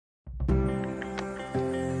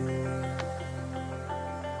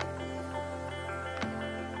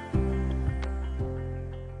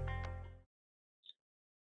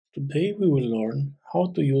Today we will learn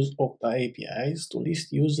how to use Okta APIs to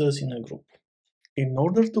list users in a group. In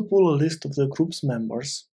order to pull a list of the group's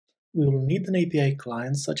members, we will need an API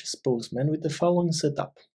client such as Postman with the following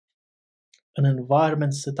setup. An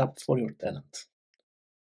environment setup for your tenant.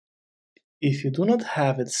 If you do not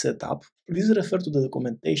have it set up, please refer to the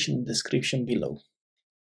documentation description below.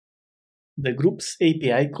 The group's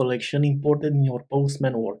API collection imported in your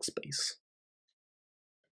Postman workspace.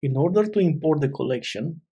 In order to import the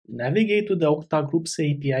collection, navigate to the Okta Group's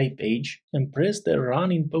API page and press the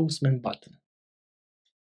Run in Postman button.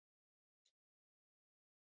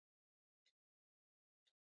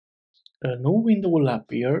 A new window will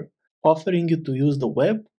appear, offering you to use the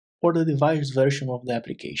web or the device version of the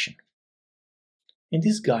application. In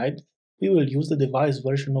this guide, we will use the device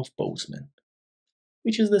version of Postman,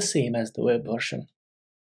 which is the same as the web version.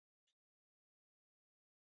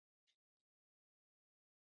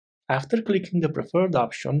 After clicking the preferred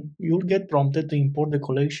option, you will get prompted to import the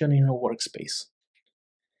collection in a workspace.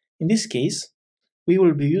 In this case, we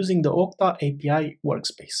will be using the Okta API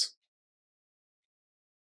workspace.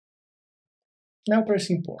 Now press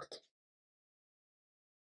Import.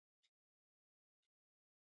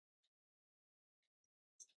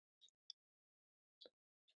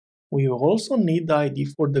 We will also need the ID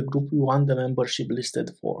for the group we want the membership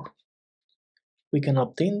listed for. We can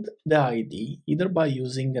obtain the ID either by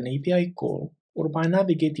using an API call or by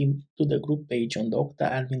navigating to the group page on the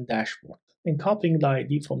Okta admin dashboard and copying the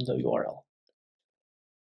ID from the URL.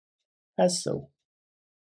 As so.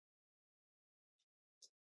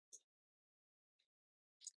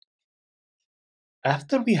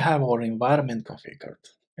 After we have our environment configured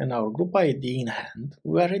and our group ID in hand,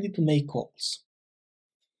 we are ready to make calls.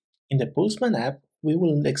 In the Postman app, we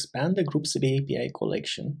will expand the group's API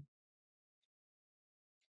collection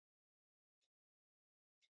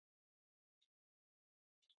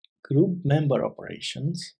group member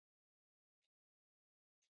operations,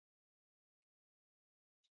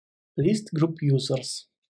 list group users.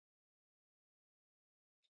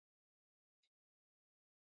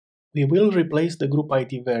 We will replace the group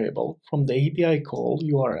ID variable from the API call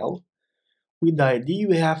URL with the ID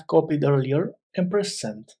we have copied earlier and press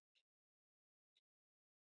Send.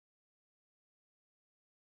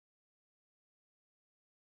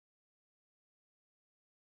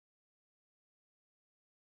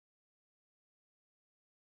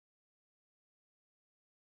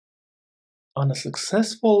 On a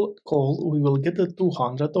successful call, we will get a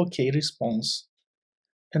 200 OK response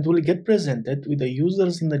and will get presented with the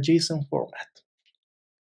users in the JSON format,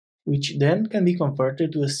 which then can be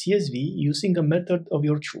converted to a CSV using a method of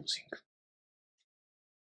your choosing.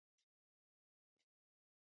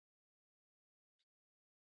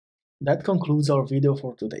 That concludes our video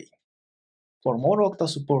for today. For more Okta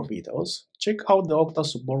support videos, check out the Okta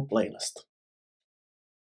support playlist.